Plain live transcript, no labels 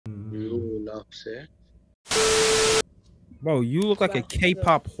love sex? Bro, you look like a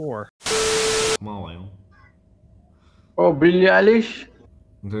K-pop whore. 고마워요. Oh, Billie Eilish?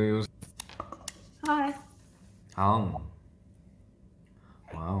 Do you? Hi.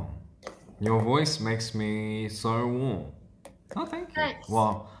 Wow. Your voice makes me so warm. Oh, thank you. Thanks.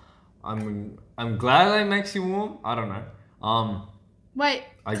 Well, I'm glad it makes you warm. I don't know. Wait.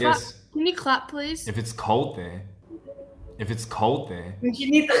 I guess. Can you clap, please? If it's cold there, it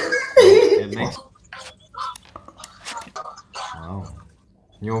makes. Wow.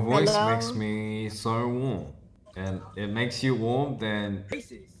 Your voice makes me so warm, and it makes you warm. Then.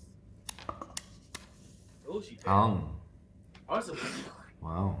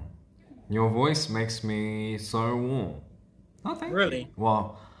 Wow. Your voice makes me so warm. Oh, thank you.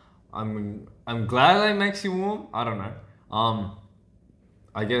 Well, I'm glad it makes you warm. I don't know.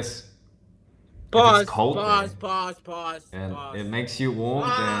 I guess. Pause, if it's cold pause. And it makes you warm,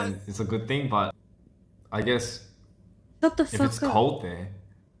 then it's a good thing. But I guess Shut the if fuck it's up. cold there,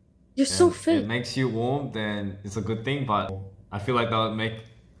 You're so and fake. it makes you warm, then it's a good thing. But I feel like that would make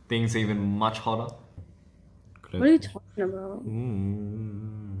things even much hotter. What are you talking about?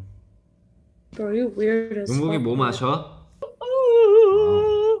 Bro, you're weird as 용복이 fuck. 뭐 마셔?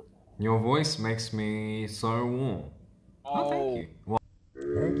 Wow. Your voice makes me so warm. Oh, thank you. Well,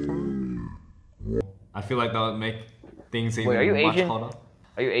 I feel like that would make things even are you much Asian? hotter.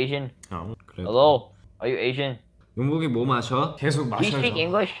 Are you Asian? 그래도. Hello? Are you Asian? 용복이 뭐 마셔? 계속 Can you speak 마셔줘.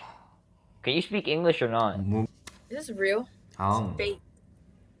 English? Can you speak English or not? Is this real? Fake.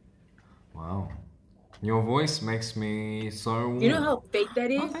 Wow. Your voice makes me so warm. You know how fake that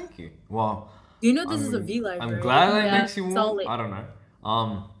is? Oh, thank you. Well, You know this is a V live. I'm right? glad it Yeah, makes you warm. solid. I don't know.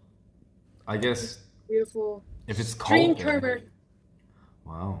 I guess Beautiful. if it's Stream cold there. Trevor.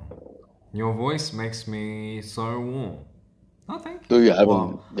 Wow. Your voice makes me so warm. Oh, thank you. So you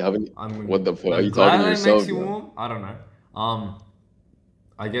Well, haven't. What the fuck? Are I'm you glad talking to it yourself? makes you man? warm. I don't know.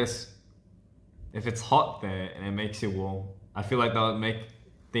 I guess if it's hot there and it makes you warm, I feel like that would make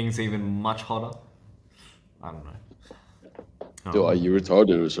things even much hotter. I don't know. Dude, are you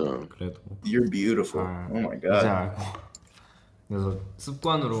retarded or something? 그래도 You're beautiful. Oh my 이제 god. 알고. 그래서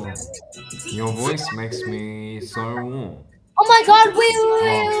습관으로 Your voice makes me so warm. Oh my god, wait.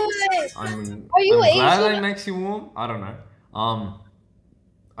 I'm Are you glad Asian? it makes you warm. I don't know.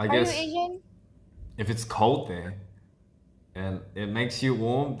 I Are you guess Asian? if it's cold there and it makes you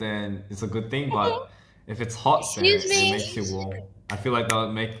warm, then it's a good thing. But if it's hot there Excuse and it me? makes you warm, I feel like that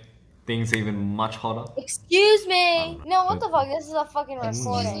would make things even much hotter. Excuse me. No, what the fuck? This is a fucking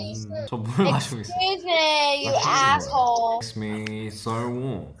recording. 저물 마시고 있어. Excuse me, you asshole. Makes me so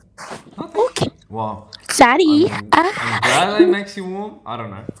warm. Oh, thank you. Wow. Daddy. I'm glad it makes you warm. I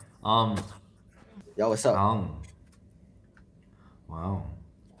don't know. Yo, what's up? Wow.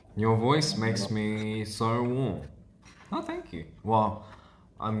 Your voice makes me so warm. Oh, thank you. Wow.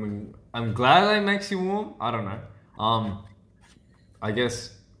 I'm glad it makes you warm. I don't know. I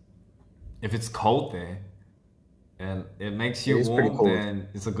guess if it's cold there and it makes you warm, then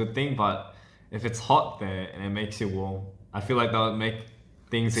it's a good thing. But if it's hot there and it makes you warm, I feel like that would make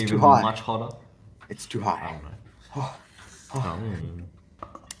things even much hotter. It's too hot. I don't know.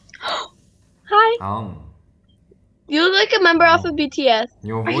 Hi. You look like a member off of BTS.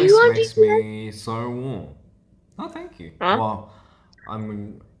 Your Are voice you on makes BTS? me so warm. Oh, thank you. Huh? Wow.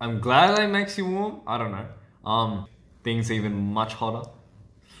 I'm glad it makes you warm. I don't know. Things even much hotter.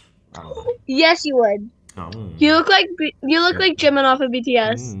 I don't know. Yes, you would. You look like Jimin off of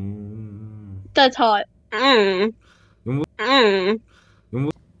BTS. That's hot.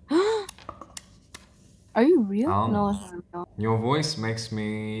 Are you real? No, it's not real. Your voice makes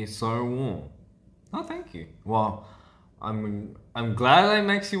me so warm. Oh, thank you. Wow. I'm glad it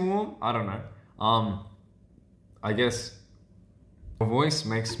makes you warm. I don't know. I guess your voice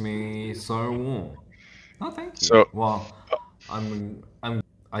makes me so warm. Oh, thank you. So, wow.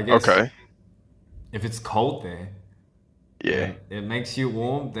 I guess. Okay. If it's cold there. Yeah. It makes you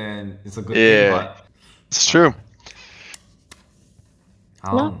warm, then it's a good thing. But it's true.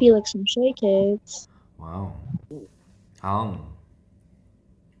 Not Felix from Stray Kids. Wow. I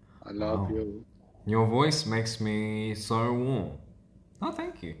love you. Your voice makes me so warm. Oh,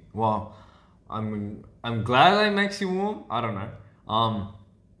 thank you. Wow. I'm glad it makes you warm. I don't know.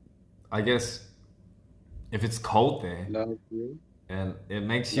 I guess if it's cold there Love you. and it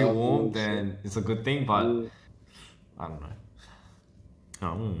makes you warm, then it's a good thing. But I don't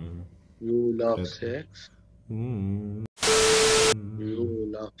know. You love sex. You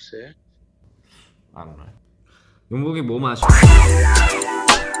love sex. I don't know. 용복이 뭐 마셔?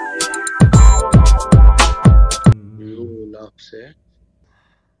 You love sex.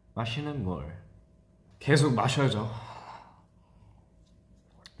 마시는 물. 계속 마셔야죠.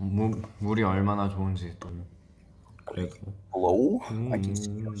 물이 얼마나 좋은지 또. 그래도. Hello? I can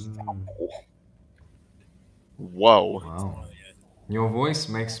see your style. Whoa. Wow. Your voice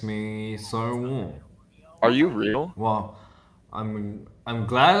makes me so warm. Are you real? Well, I'm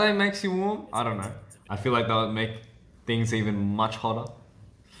glad that makes you warm. I don't know. I feel like that would make things even much hotter.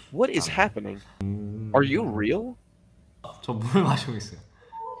 What is happening? Are you real? 저 물 마시고 있어요.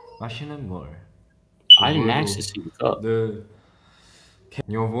 마시는 물. I didn't access you up.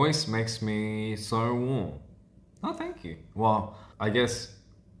 Your voice makes me so warm. Oh, thank you. Well, I guess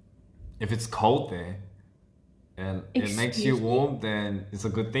if it's cold there and it makes you warm, then it's a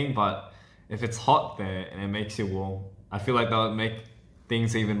good thing. But if it's hot there and it makes you warm, I feel like that would make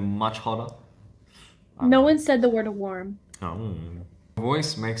things even much hotter. No one said the word warm. Oh. Your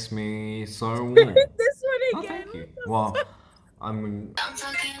voice makes me so warm. This one Oh, again. thank you. Well, I'm.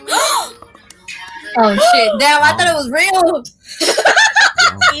 Oh shit! Damn, I thought it was real.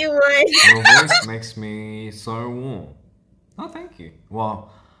 You would. Your voice makes me so warm. Oh, thank you. Well,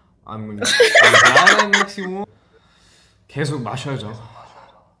 I'm glad it makes you warm. 계속 마셔야죠.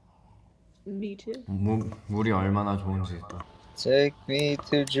 Me too. 물이 얼마나 좋은지 또. Take me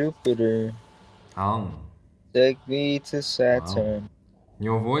to Jupiter. Take me to Saturn.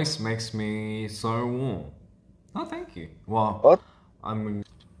 Your voice makes me so warm. Oh, thank you. Well, What? I'm.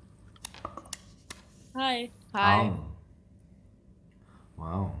 Hi. Hi.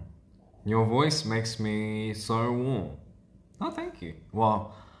 Wow. Your voice makes me so warm. Oh, thank you.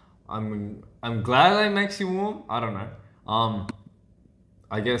 Well, I'm glad that it makes you warm. I don't know.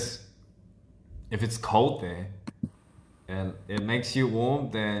 I guess if it's cold there and it makes you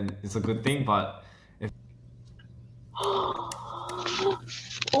warm, then it's a good thing. But if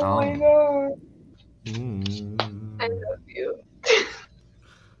Oh my god. I love you.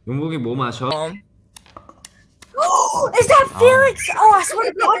 용복이 뭐 마셔? Is that Felix? Oh, I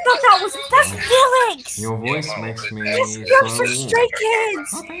swear to God, I thought that's Felix. Your voice makes me You're so for warm. Stray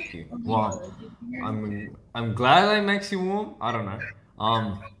Kids. Oh, thank you. Well, I'm glad that it makes you warm. I don't know.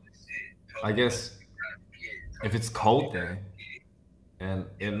 I guess if it's cold there and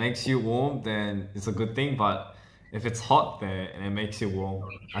it makes you warm, then it's a good thing. But if it's hot there and it makes you warm,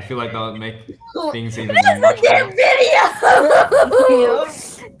 I feel like that would make things even much hotter. Video.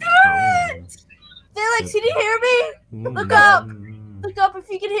 Felix, can you hear me? Look up. Look up if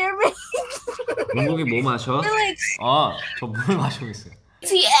you can hear me. 용복이 뭐 마셔? Felix. 아, 저 물 마시고 있어요.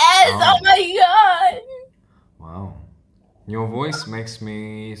 BTS. Oh my god. Wow. Your voice makes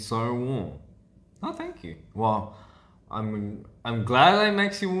me so warm. Oh, thank you. Well, I'm glad that it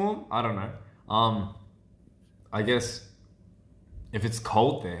makes you warm. I don't know. I guess if it's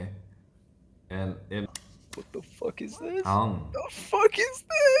cold there and it. What the fuck is this? The fuck is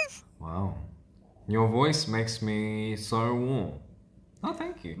this? Wow. Your voice makes me so warm. Oh,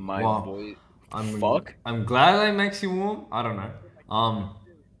 thank you. My well, voice. Fuck. I'm glad that it makes you warm. I don't know.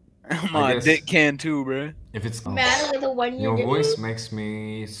 My dick can too, bro. If it's Mad with a 1 year. your voice makes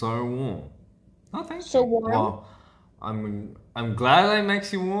me so warm. Oh, thank So you. warm? Well, I'm glad that it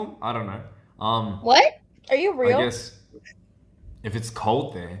makes you warm. I don't know. What? Are you real? I guess if it's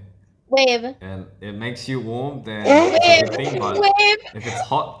cold there Wave. and it makes you warm, then it's a good thing. But Wave. if it's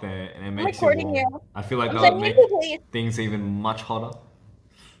hot there and it makes you recording warm, you. I feel like I'm that would make sending you, please. things even much hotter.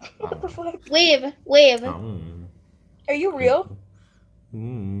 What the fuck? Wave. Wave. Are you real? Do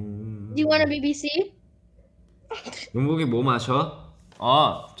you want a BBC? 용복이 뭐 마셔?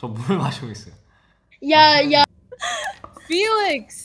 아, 저 물 마시고 있어요. Yeah, yeah. Felix.